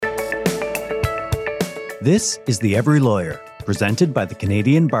This is The Every Lawyer, presented by the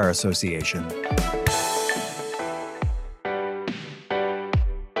Canadian Bar Association.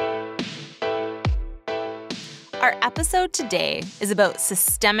 Our episode today is about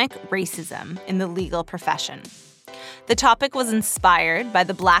systemic racism in the legal profession. The topic was inspired by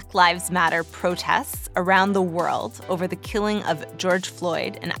the Black Lives Matter protests around the world over the killing of George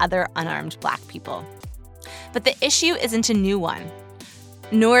Floyd and other unarmed Black people. But the issue isn't a new one,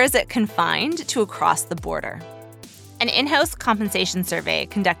 nor is it confined to across the border. An in-house compensation survey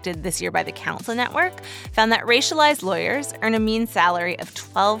conducted this year by the Counsel Network found that racialized lawyers earn a mean salary of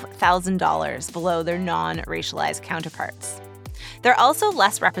 $12,000 below their non-racialized counterparts. They're also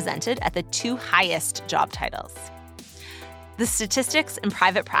less represented at the two highest job titles. The statistics in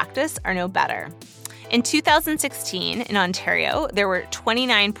private practice are no better. In 2016, in Ontario, there were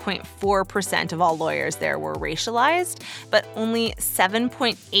 29.4% of all lawyers there were racialized, but only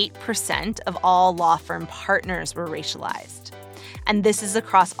 7.8% of all law firm partners were racialized. And this is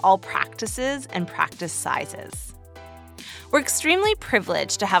across all practices and practice sizes. We're extremely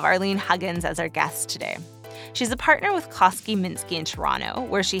privileged to have Arlene Huggins as our guest today. She's a partner with Koski Minsky in Toronto,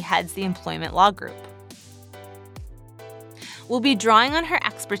 where she heads the employment law group. We'll be drawing on her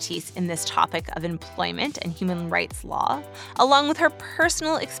expertise in this topic of employment and human rights law, along with her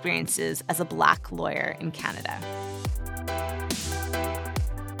personal experiences as a Black lawyer in Canada.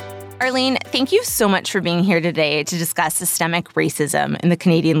 Arlene, thank you so much for being here today to discuss systemic racism in the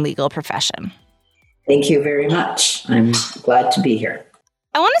Canadian legal profession. Thank you very much. I'm glad to be here.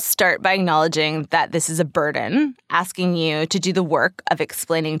 I want to start by acknowledging that this is a burden, asking you to do the work of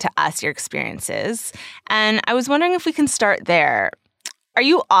explaining to us your experiences. And I was wondering if we can start there. Are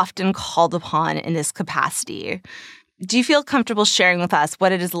you often called upon in this capacity? Do you feel comfortable sharing with us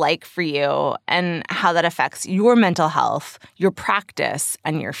what it is like for you and how that affects your mental health, your practice,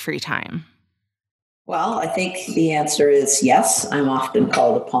 and your free time? Well, I think the answer is yes. I'm often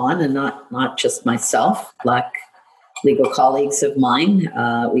called upon, and not just myself. Black legal colleagues of mine.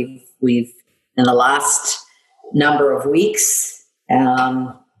 We've in the last number of weeks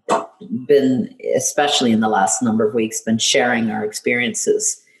been, especially in the last number of weeks, been sharing our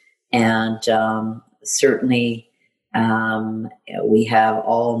experiences, and certainly we have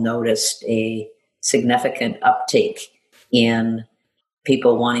all noticed a significant uptake in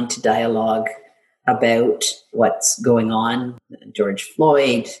people wanting to dialogue about what's going on, George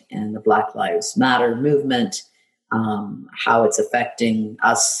Floyd and the Black Lives Matter movement. How it's affecting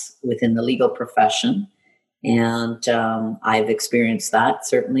us within the legal profession. And I've experienced that,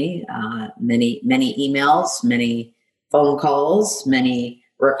 certainly. Many emails, many phone calls, many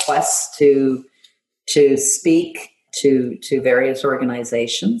requests to speak to various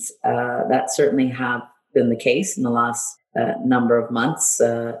organizations. That certainly have been the case in the last number of months,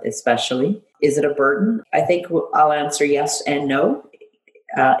 especially. Is it a burden? I think I'll answer yes and no.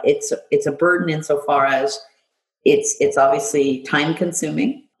 It's a burden insofar as it's obviously time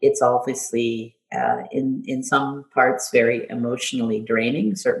consuming. It's obviously in some parts very emotionally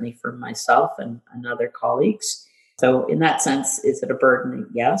draining, certainly for myself and other colleagues. So in that sense, is it a burden?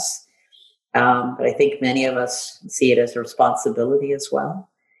 Yes. But I think many of us see it as a responsibility as well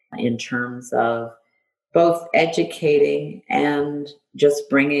in terms of both educating and just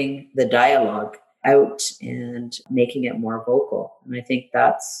bringing the dialogue out and making it more vocal. And I think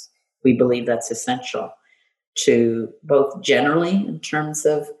we believe that's essential to both generally in terms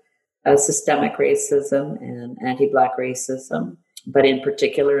of systemic racism and anti-Black racism, but in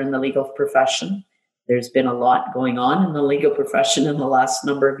particular in the legal profession. There's been a lot going on in the legal profession in the last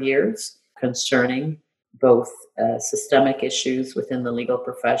number of years concerning both systemic issues within the legal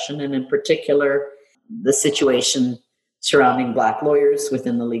profession and in particular the situation surrounding Black lawyers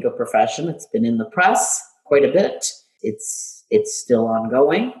within the legal profession. It's been in the press quite a bit. It's still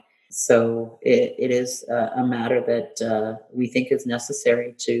ongoing. So it is a matter that we think is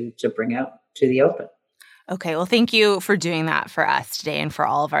necessary to bring out to the open. Okay, well, thank you for doing that for us today and for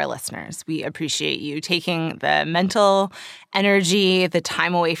all of our listeners. We appreciate you taking the mental energy, the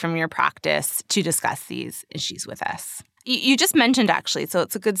time away from your practice to discuss these issues with us. You just mentioned, actually, so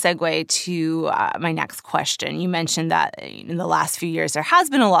it's a good segue to my next question. You mentioned that in the last few years, there has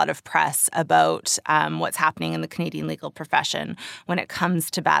been a lot of press about what's happening in the Canadian legal profession when it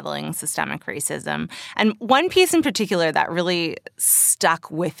comes to battling systemic racism. And one piece in particular that really stuck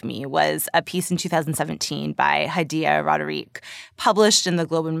with me was a piece in 2017 by Hadiya Roderique, published in the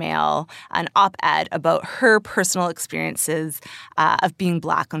Globe and Mail, an op-ed about her personal experiences of being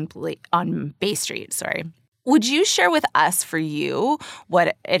Black on Bay Street. Would you share with us, for you,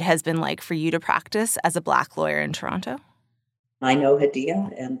 what it has been like for you to practice as a Black lawyer in Toronto? I know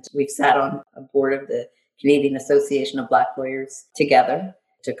Hadiya, and we've sat on a board of the Canadian Association of Black Lawyers together.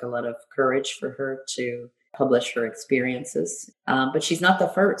 It took a lot of courage for her to publish her experiences. But she's not the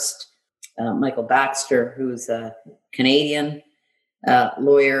first. Michael Baxter, who's a Canadian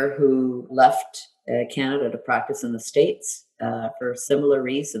lawyer who left Canada to practice in the States for similar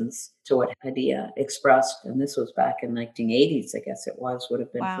reasons to what Hadia expressed. And this was back in 1980s, I guess it would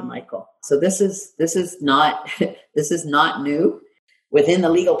have been for Michael. So this is not this is not new. Within the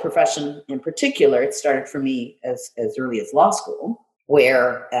legal profession in particular, it started for me as early as law school,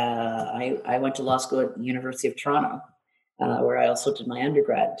 where I went to law school at the University of Toronto, where I also did my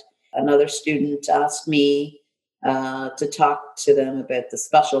undergrad. Another student asked me to talk to them about the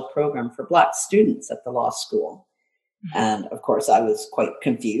special program for Black students at the law school. And of course, I was quite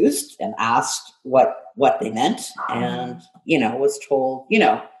confused and asked what they meant, and was told,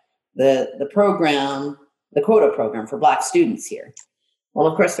 the program, the quota program for Black students here. Well,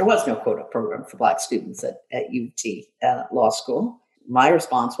 of course, there was no quota program for Black students at U of T Law School. My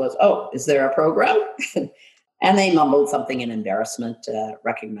response was, "Oh, is there a program?" And they mumbled something in embarrassment,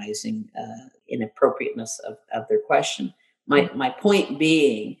 recognizing inappropriateness of their question. My point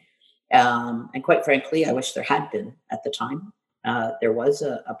being, and quite frankly, I wish there had been at the time. There was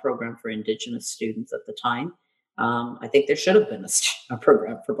a program for Indigenous students at the time. I think there should have been a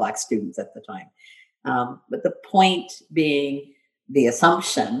program for Black students at the time. But the point being, the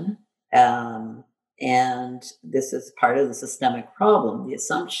assumption, and this is part of the systemic problem, the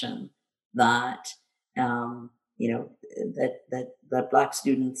assumption that that Black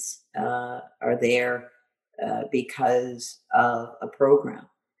students are there because of a program.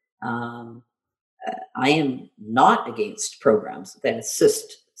 I am not against programs that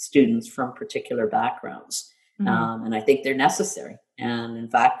assist students from particular backgrounds, and I think they're necessary. And in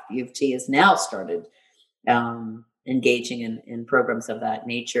fact, U of T has now started engaging in programs of that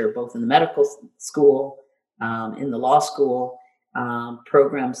nature, both in the medical school, in the law school,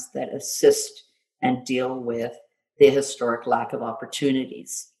 programs that assist and deal with the historic lack of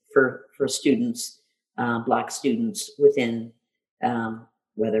opportunities for students, Black students within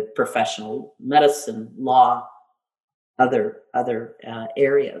whether professional medicine, law, other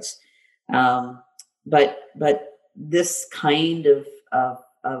areas. But this kind of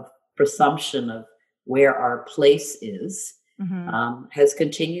presumption of where our place is has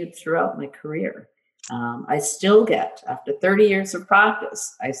continued throughout my career. I still get, after 30 years of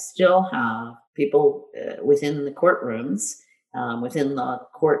practice, I still have people within the courtrooms, within the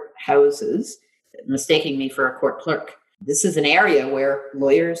courthouses, mistaking me for a court clerk. This is an area where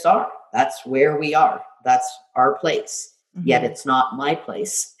lawyers are. That's where we are. That's our place. Yet it's not my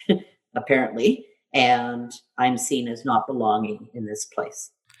place, apparently, and I'm seen as not belonging in this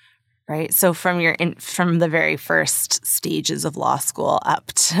place. Right. So from the very first stages of law school up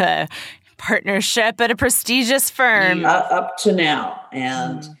to partnership at a prestigious firm. Up to now.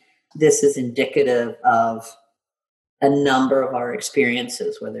 And this is indicative of a number of our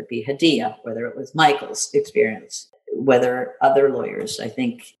experiences, whether it be Hadia, whether it was Michael's experience, whether other lawyers. I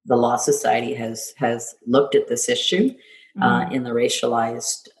think the Law Society has looked at this issue in the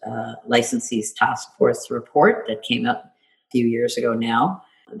Racialized Licensees Task Force report that came up a few years ago now,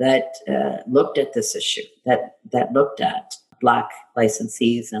 that looked at this issue, that looked at Black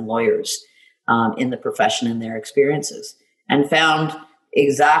licensees and lawyers in the profession and their experiences, and found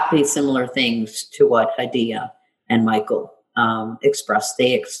exactly similar things to what Hadia and Michael expressed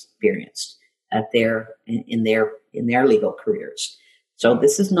they experienced in their legal careers. So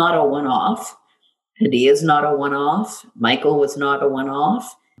this is not a one-off. Hadia is not a one-off. Michael was not a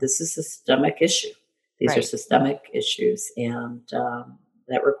one-off. This is a systemic issue. These are systemic issues, and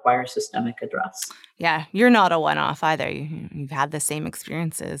that require systemic address. Yeah, you're not a one-off either. You've had the same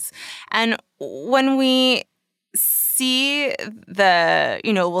experiences. And when we see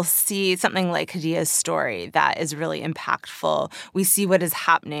we'll see something like Hadia's story that is really impactful. We see what is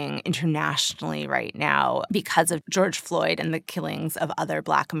happening internationally right now because of George Floyd and the killings of other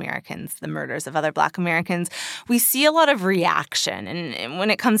Black Americans, the murders of other Black Americans. We see a lot of reaction. And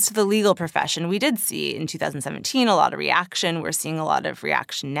when it comes to the legal profession, we did see in 2017 a lot of reaction. We're seeing a lot of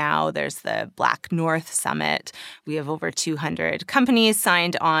reaction now. There's the Black North Summit. We have over 200 companies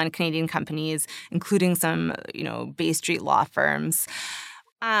signed on, Canadian companies, including some, Bay Street law firms.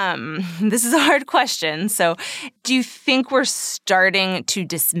 This is a hard question. So do you think we're starting to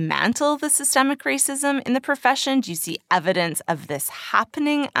dismantle the systemic racism in the profession? Do you see evidence of this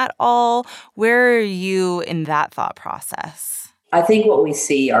happening at all? Where are you in that thought process? I think what we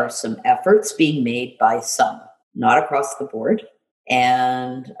see are some efforts being made by some, not across the board.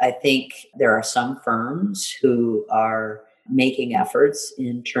 And I think there are some firms who are making efforts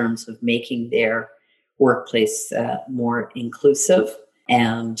in terms of making their workplace more inclusive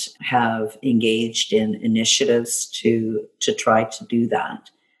and have engaged in initiatives to try to do that.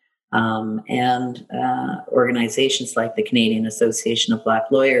 And organizations like the Canadian Association of Black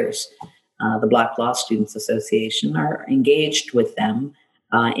Lawyers, the Black Law Students Association, are engaged with them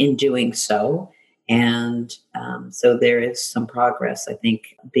in doing so. And so there is some progress, I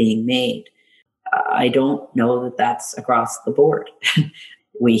think, being made. I don't know that that's across the board.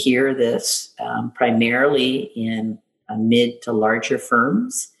 We hear this primarily in mid to larger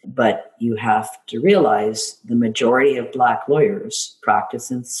firms, but you have to realize the majority of Black lawyers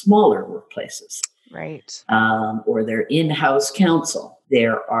practice in smaller workplaces. Right. Or they're in-house counsel.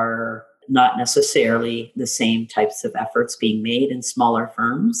 There are not necessarily the same types of efforts being made in smaller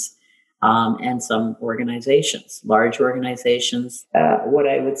firms and some organizations, large organizations. What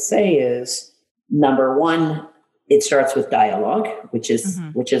I would say is, number one, it starts with dialogue, which is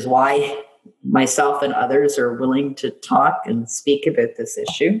why myself and others are willing to talk and speak about this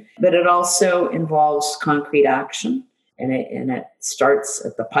issue. But it also involves concrete action, and it starts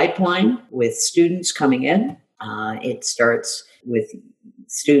at the pipeline with students coming in. It starts with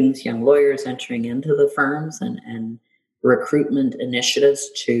students, young lawyers entering into the firms, and recruitment initiatives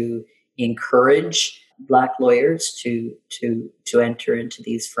to encourage Black lawyers to enter into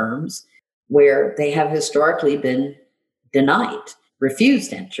these firms where they have historically been denied,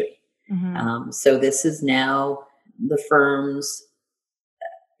 refused entry. So this is now the firms,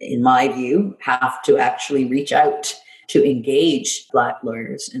 in my view, have to actually reach out to engage Black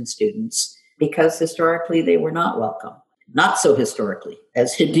lawyers and students because historically they were not welcome. Not so historically,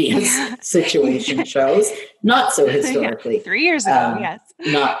 as India's situation shows. Not so historically. 3 years ago, yes.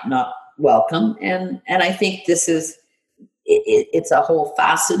 Not welcome. And I think this is, it's a whole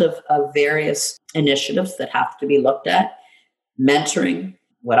facet of various initiatives that have to be looked at. Mentoring,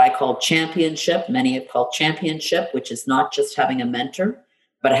 what I call championship, many have called championship, which is not just having a mentor,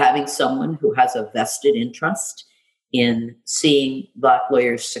 but having someone who has a vested interest in seeing Black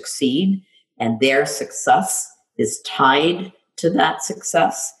lawyers succeed, and their success is tied to that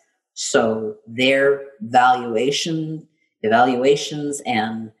success. So their evaluations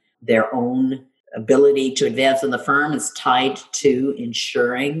and their own ability to advance in the firm is tied to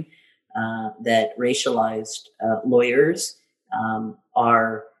ensuring that racialized lawyers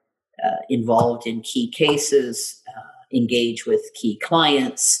are involved in key cases, engage with key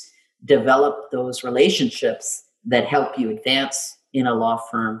clients, develop those relationships that help you advance in a law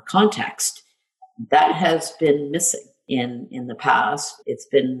firm context. That has been missing in the past. It's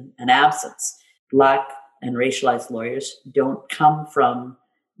been an absence. Black and racialized lawyers don't come from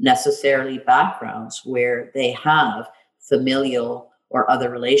necessarily backgrounds where they have familial or other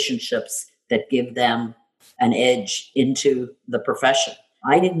relationships that give them an edge into the profession.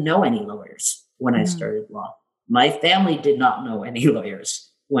 I didn't know any lawyers when I started law. My family did not know any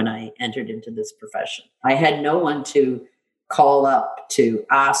lawyers when I entered into this profession. I had no one to call up to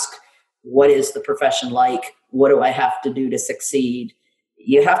ask, what is the profession like? What do I have to do to succeed?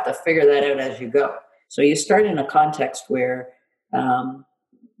 You have to figure that out as you go. So you start in a context where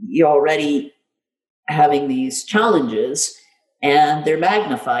you're already having these challenges, and they're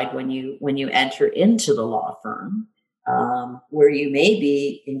magnified when you enter into the law firm, where you may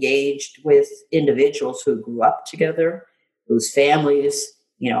be engaged with individuals who grew up together, whose families,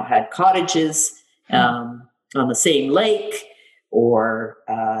 had cottages on the same lake, or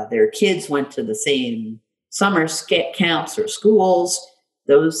their kids went to the same summer camps or schools.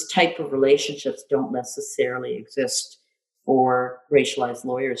 Those type of relationships don't necessarily exist for racialized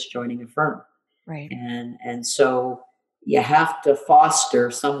lawyers joining a firm. Right. And so you have to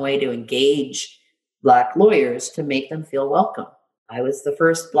foster some way to engage Black lawyers to make them feel welcome. I was the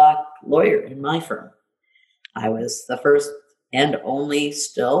first Black lawyer in my firm. I was the first and only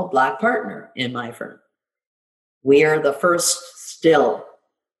still Black partner in my firm. We are the first still,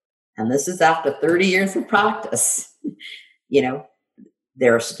 and this is after 30 years of practice.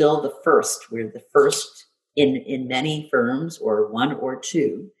 They're still the first. We're the first in many firms, or one or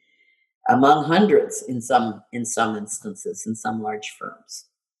two, among hundreds in some instances, in some large firms.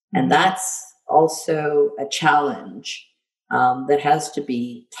 And that's also a challenge that has to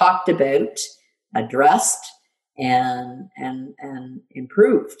be talked about, addressed, and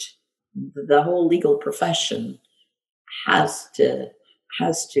improved. The whole legal profession has to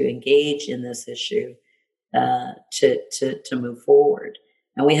engage in this issue to move forward.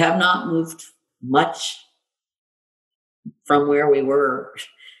 And we have not moved much from where we were,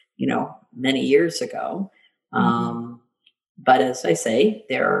 many years ago. But as I say,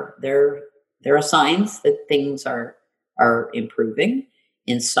 there are signs that things are improving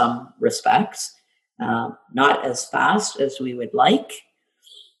in some respects. not as fast as we would like.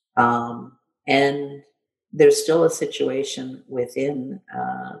 And there's still a situation within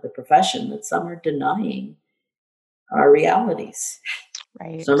the profession that some are denying our realities.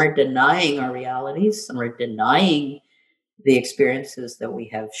 Right. Some are denying our realities. Some are denying the experiences that we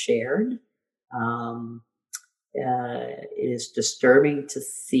have shared. It is disturbing to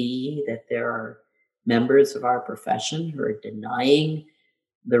see that there are members of our profession who are denying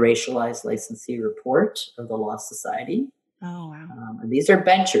the racialized licensee report of the Law Society. Oh, wow. And these are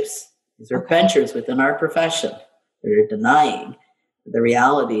benchers. These are benchers within our profession that are denying the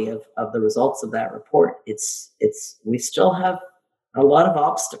reality of the results of that report. We still have a lot of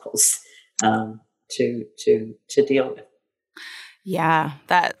obstacles to deal with. Yeah,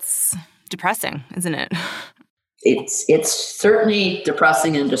 that's depressing, isn't it? It's certainly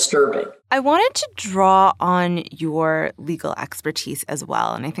depressing and disturbing. I wanted to draw on your legal expertise as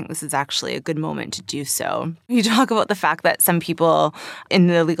well, and I think this is actually a good moment to do so. You talk about the fact that some people in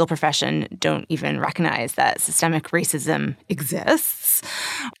the legal profession don't even recognize that systemic racism exists.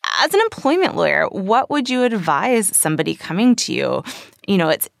 As an employment lawyer, what would you advise somebody coming to you?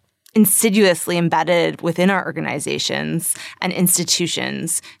 It's insidiously embedded within our organizations and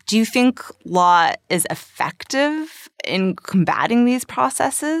institutions. Do you think law is effective in combating these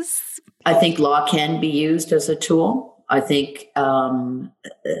processes? I think law can be used as a tool. I think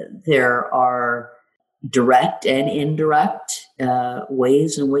there are direct and indirect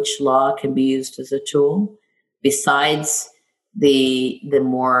ways in which law can be used as a tool, besides the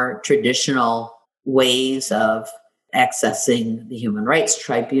more traditional ways of accessing the Human Rights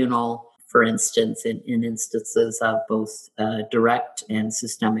Tribunal, for instance, in instances of both direct and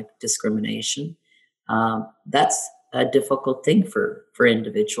systemic discrimination. That's a difficult thing for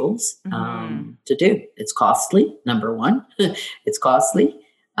individuals to do. It's costly, number one. It's costly.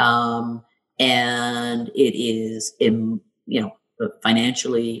 And it is,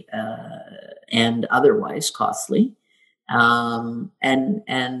 financially and otherwise costly.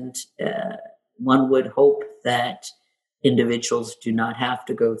 And one would hope that individuals do not have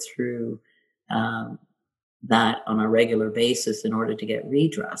to go through that on a regular basis in order to get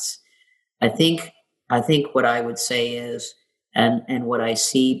redress. I think what I would say is, and what I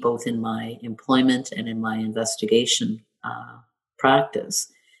see both in my employment and in my investigation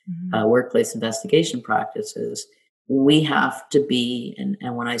practice, workplace investigation practices, we have to be,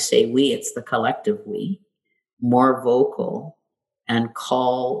 and when I say we, it's the collective we, more vocal and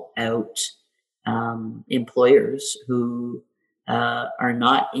call out employers who are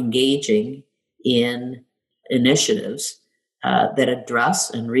not engaging in initiatives that address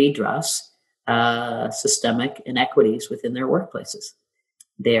and redress systemic inequities within their workplaces.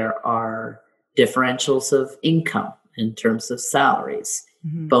 There are differentials of income in terms of salaries,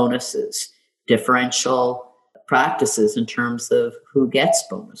 bonuses, differential practices in terms of who gets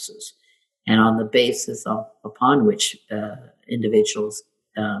bonuses, and on the basis upon which individuals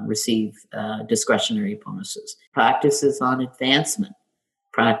receive discretionary bonuses, practices on advancement,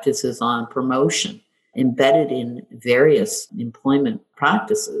 practices on promotion, embedded in various employment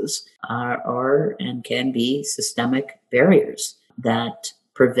practices are and can be systemic barriers that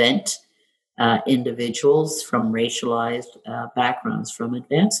prevent individuals from racialized backgrounds from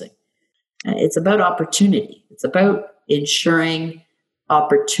advancing. It's about opportunity. It's about ensuring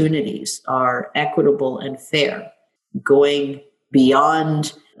opportunities are equitable and fair, going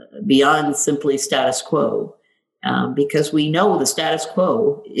beyond simply status quo, because we know the status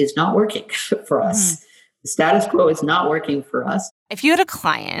quo is not working for us. The status quo is not working for us. If you had a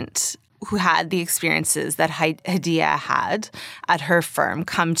client who had the experiences that Hadiya had at her firm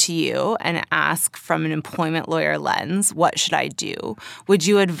come to you and ask from an employment lawyer lens, what should I do? Would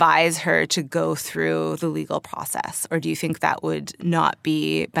you advise her to go through the legal process, or do you think that would not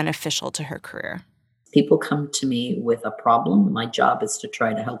be beneficial to her career? People come to me with a problem. My job is to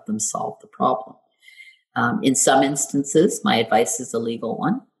try to help them solve the problem. In some instances, my advice is a legal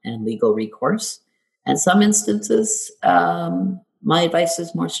one and legal recourse. And some instances, my advice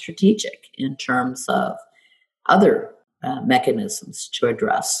is more strategic in terms of other mechanisms to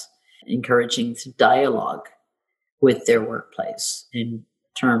address, encouraging dialogue with their workplace in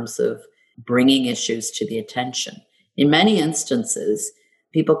terms of bringing issues to the attention. In many instances,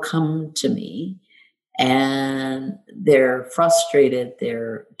 people come to me and they're frustrated,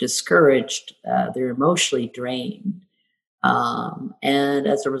 they're discouraged, they're emotionally drained. And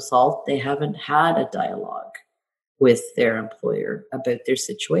as a result, they haven't had a dialogue with their employer about their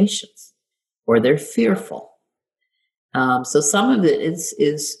situations, or they're fearful. So some of it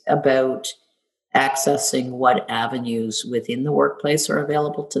is about accessing what avenues within the workplace are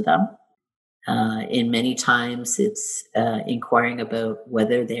available to them. In many times, it's inquiring about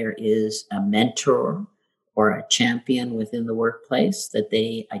whether there is a mentor or a champion within the workplace that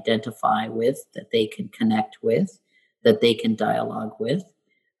they identify with, that they can connect with, that they can dialogue with,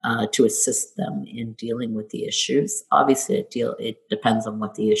 to assist them in dealing with the issues. Obviously, it depends on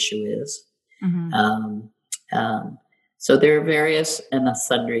what the issue is. So there are various and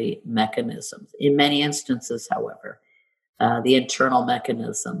sundry mechanisms. In many instances, however, the internal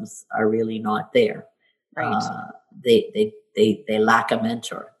mechanisms are really not there. Right. They lack a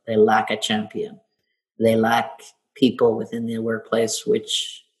mentor. They lack a champion. They lack people within the workplace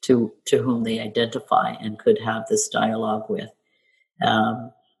to whom they identify and could have this dialogue with.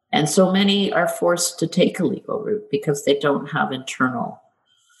 And so many are forced to take a legal route because they don't have internal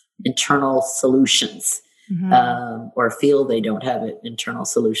solutions, or feel they don't have internal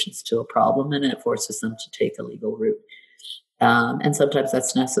solutions to a problem, and it forces them to take a legal route. And sometimes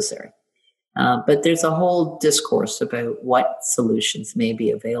that's necessary. But there's a whole discourse about what solutions may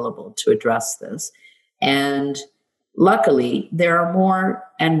be available to address this. And luckily, there are more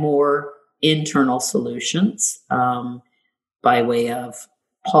and more internal solutions by way of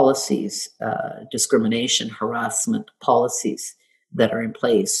policies, discrimination, harassment policies that are in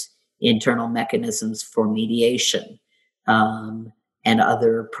place, internal mechanisms for mediation, and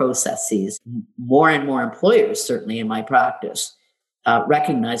other processes. More and more employers, certainly in my practice,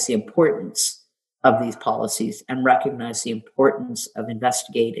 recognize the importance of these policies and recognize the importance of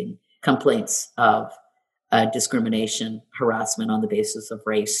investigating complaints of discrimination, harassment on the basis of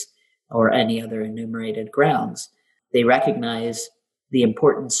race or any other enumerated grounds. They recognize the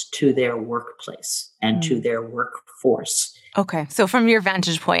importance to their workplace and to their workforce. Okay. So from your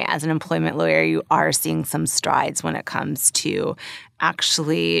vantage point as an employment lawyer, you are seeing some strides when it comes to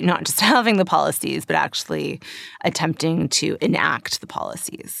actually not just having the policies, but actually attempting to enact the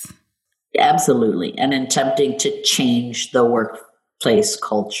policies. Absolutely. And attempting to change the workplace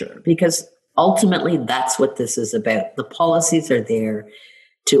culture, because ultimately that's what this is about. The policies are there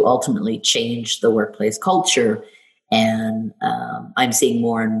to ultimately change the workplace culture. And I'm seeing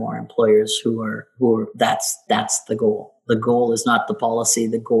more and more employers who are that's the goal. The goal is not the policy.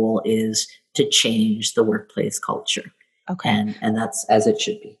 The goal is to change the workplace culture. Okay. And that's as it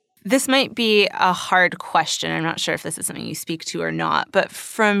should be. This might be a hard question. I'm not sure if this is something you speak to or not, but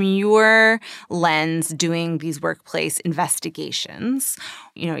from your lens doing these workplace investigations,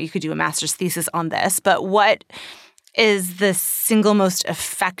 you could do a master's thesis on this, but what is the single most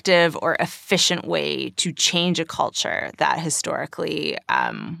effective or efficient way to change a culture that historically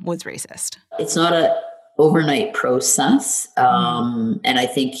was racist? It's not an overnight process. And I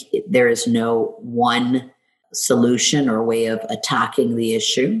think there is no one solution or way of attacking the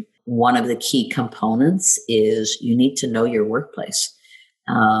issue. One of the key components is you need to know your workplace.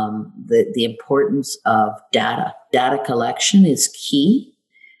 The importance of data. Data collection is key.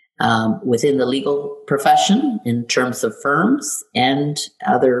 Within the legal profession, in terms of firms and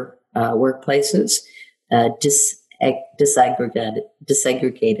other workplaces,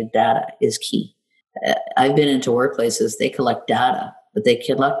 disaggregated data is key. I've been into workplaces, they collect data, but they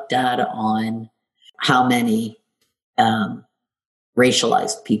collect data on how many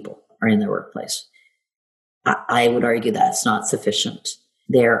racialized people are in their workplace. I would argue that's not sufficient.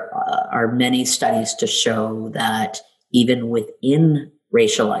 There are many studies to show that even within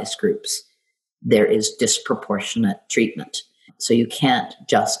racialized groups, there is disproportionate treatment. So you can't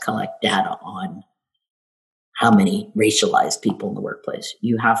just collect data on how many racialized people in the workplace.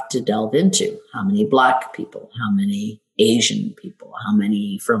 You have to delve into how many Black people, how many Asian people, how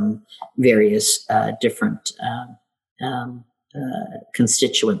many from various different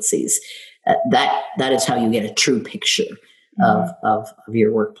constituencies. That is how you get a true picture of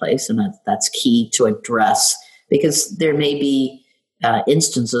your workplace, and that's key to address, because there may be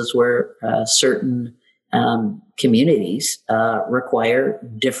instances where certain communities require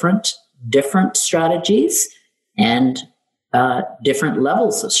different strategies and different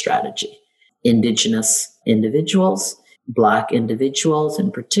levels of strategy. Indigenous individuals, Black individuals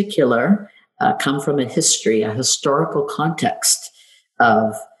in particular, come from a historical context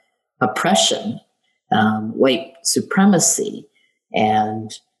of oppression, white supremacy,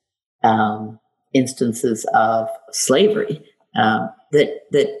 and instances of slavery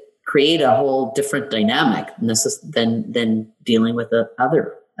that create a whole different dynamic than dealing with the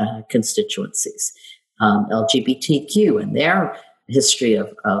other constituencies. LGBTQ and their history of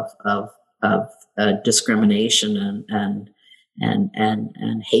discrimination and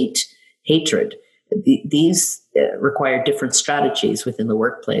hatred. These require different strategies within the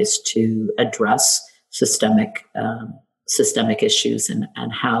workplace to address systemic issues and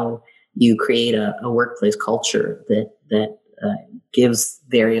how you create a workplace culture that gives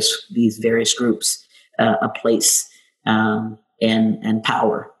these various groups a place and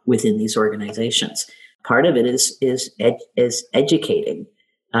power within these organizations. Part of it is educating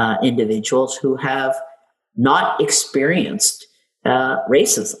individuals who have not experienced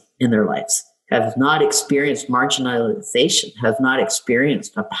racism in their lives, have not experienced marginalization, have not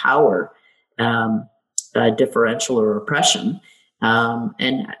experienced a power differential or oppression,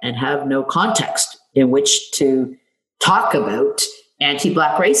 and have no context in which to talk about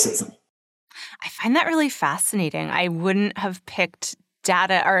anti-Black racism. I find that really fascinating. I wouldn't have picked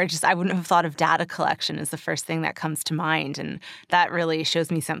data, or I wouldn't have thought of data collection as the first thing that comes to mind. And that really shows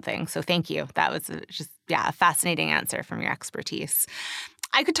me something. So thank you. That was a fascinating answer from your expertise.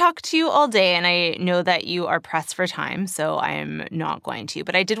 I could talk to you all day, and I know that you are pressed for time, so I am not going to.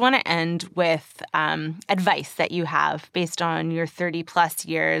 But I did want to end with advice that you have based on your 30-plus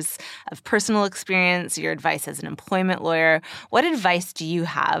years of personal experience, your advice as an employment lawyer. What advice do you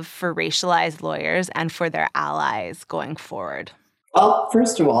have for racialized lawyers and for their allies going forward? Well,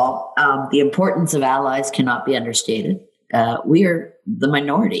 first of all, the importance of allies cannot be understated. We are the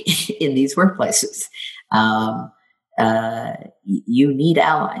minority in these workplaces. You need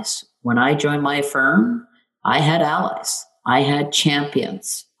allies. When I joined my firm, I had allies. I had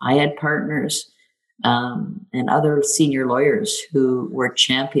champions. I had partners and other senior lawyers who were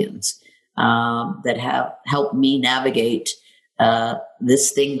champions that have helped me navigate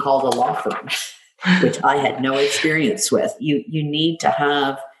this thing called a law firm, which I had no experience with. You need to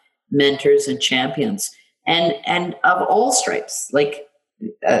have mentors and champions, and of all stripes, like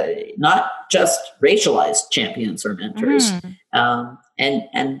not just racialized champions or mentors. And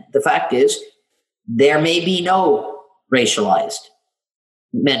the fact is, there may be no racialized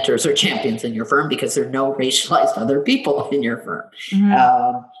mentors or champions in your firm because there are no racialized other people in your firm.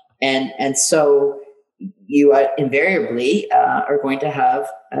 And so you invariably are going to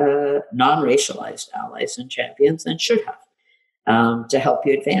have non-racialized allies and champions, and should have, to help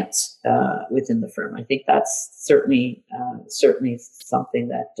you advance within the firm. I think that's certainly something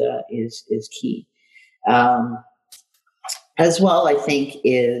that is key. As well, I think,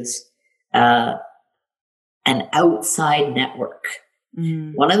 is an outside network.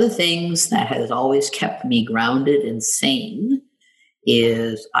 One of the things that has always kept me grounded and sane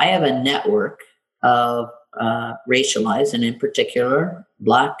is I have a network of racialized, and in particular,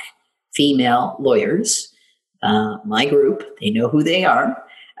 Black female lawyers. My group, they know who they are,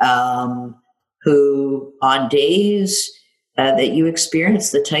 who on days that you experience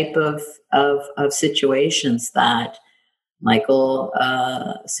the type of situations that Michael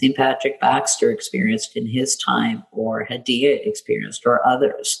St. Patrick Baxter experienced in his time, or Hadia experienced, or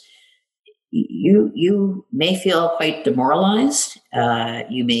others, you may feel quite demoralized.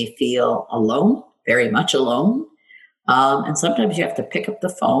 You may feel alone, very much alone. And sometimes you have to pick up the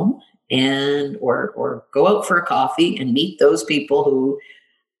phone or go out for a coffee and meet those people who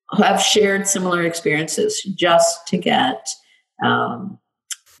have shared similar experiences, just to get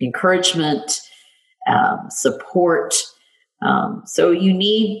encouragement, support. So you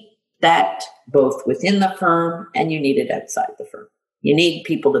need that both within the firm, and you need it outside the firm. You need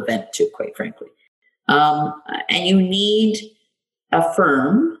people to vent to, quite frankly. And you need a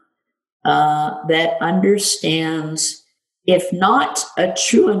firm that understands, if not a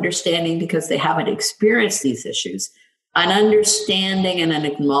true understanding because they haven't experienced these issues, an understanding and an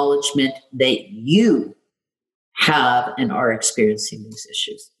acknowledgement that you have and are experiencing these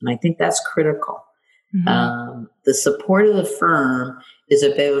issues. And I think that's critical. The support of the firm is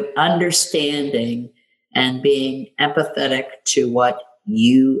about understanding and being empathetic to what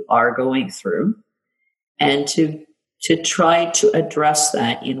you are going through, and to try to address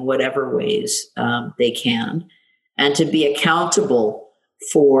that in whatever ways they can, and to be accountable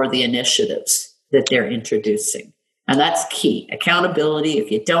for the initiatives that they're introducing. And that's key. Accountability. If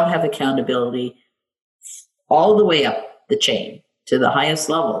you don't have accountability all the way up the chain to the highest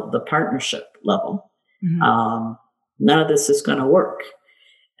level, the partnership level, none of this is going to work.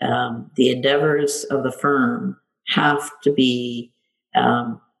 The endeavors of the firm have to be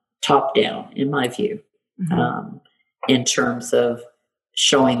top down, in my view, in terms of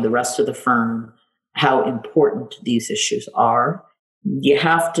showing the rest of the firm how important these issues are. You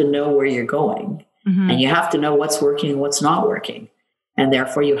have to know where you're going, and you have to know what's working and what's not working. And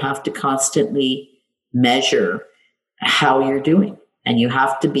therefore, you have to constantly measure how you're doing, and you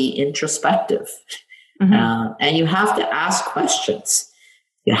have to be introspective. And you have to ask questions.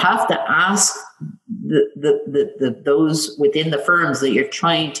 You have to ask those within the firms that you're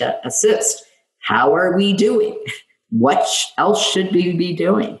trying to assist, how are we doing? What else should we be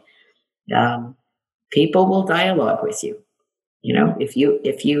doing? People will dialogue with you. If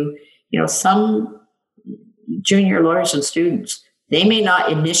you some junior lawyers and students, they may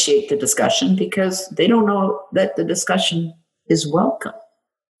not initiate the discussion because they don't know that the discussion is welcome.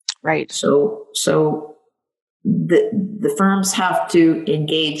 Right. So the firms have to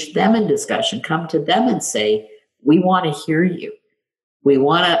engage them in discussion, come to them and say, we want to hear you. We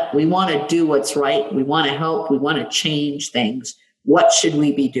want to do what's right. We want to help. We want to change things. What should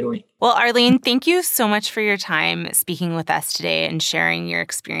we be doing? Well, Arlene, thank you so much for your time speaking with us today and sharing your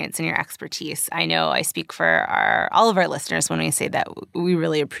experience and your expertise. I know I speak for all of our listeners when we say that we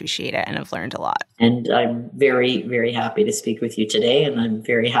really appreciate it and have learned a lot. And I'm very, very happy to speak with you today. And I'm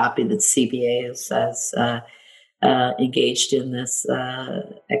very happy that CBA has engaged in this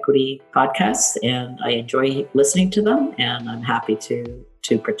equity podcast. And I enjoy listening to them. And I'm happy to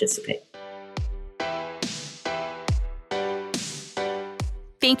participate.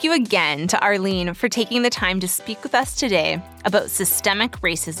 Thank you again to Arlene for taking the time to speak with us today about systemic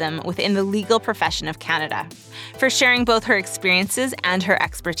racism within the legal profession of Canada, for sharing both her experiences and her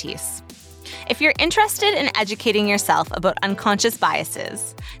expertise. If you're interested in educating yourself about unconscious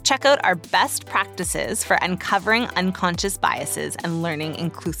biases, check out our best practices for uncovering unconscious biases and learning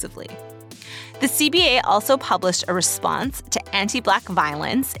inclusively. The CBA also published a response to anti-Black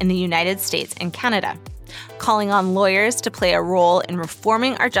violence in the United States and Canada, calling on lawyers to play a role in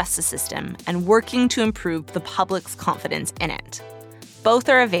reforming our justice system and working to improve the public's confidence in it. Both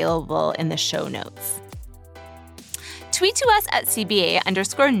are available in the show notes. Tweet to us at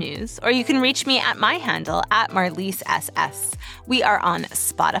CBA_news, or you can reach me at my handle at MarliseSS. We are on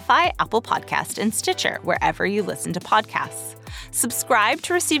Spotify, Apple Podcast, and Stitcher, wherever you listen to podcasts. Subscribe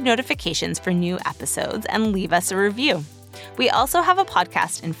to receive notifications for new episodes and leave us a review. We also have a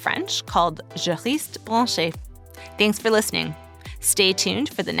podcast in French called Juriste Branché. Thanks for listening. Stay tuned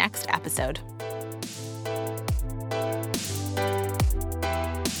for the next episode.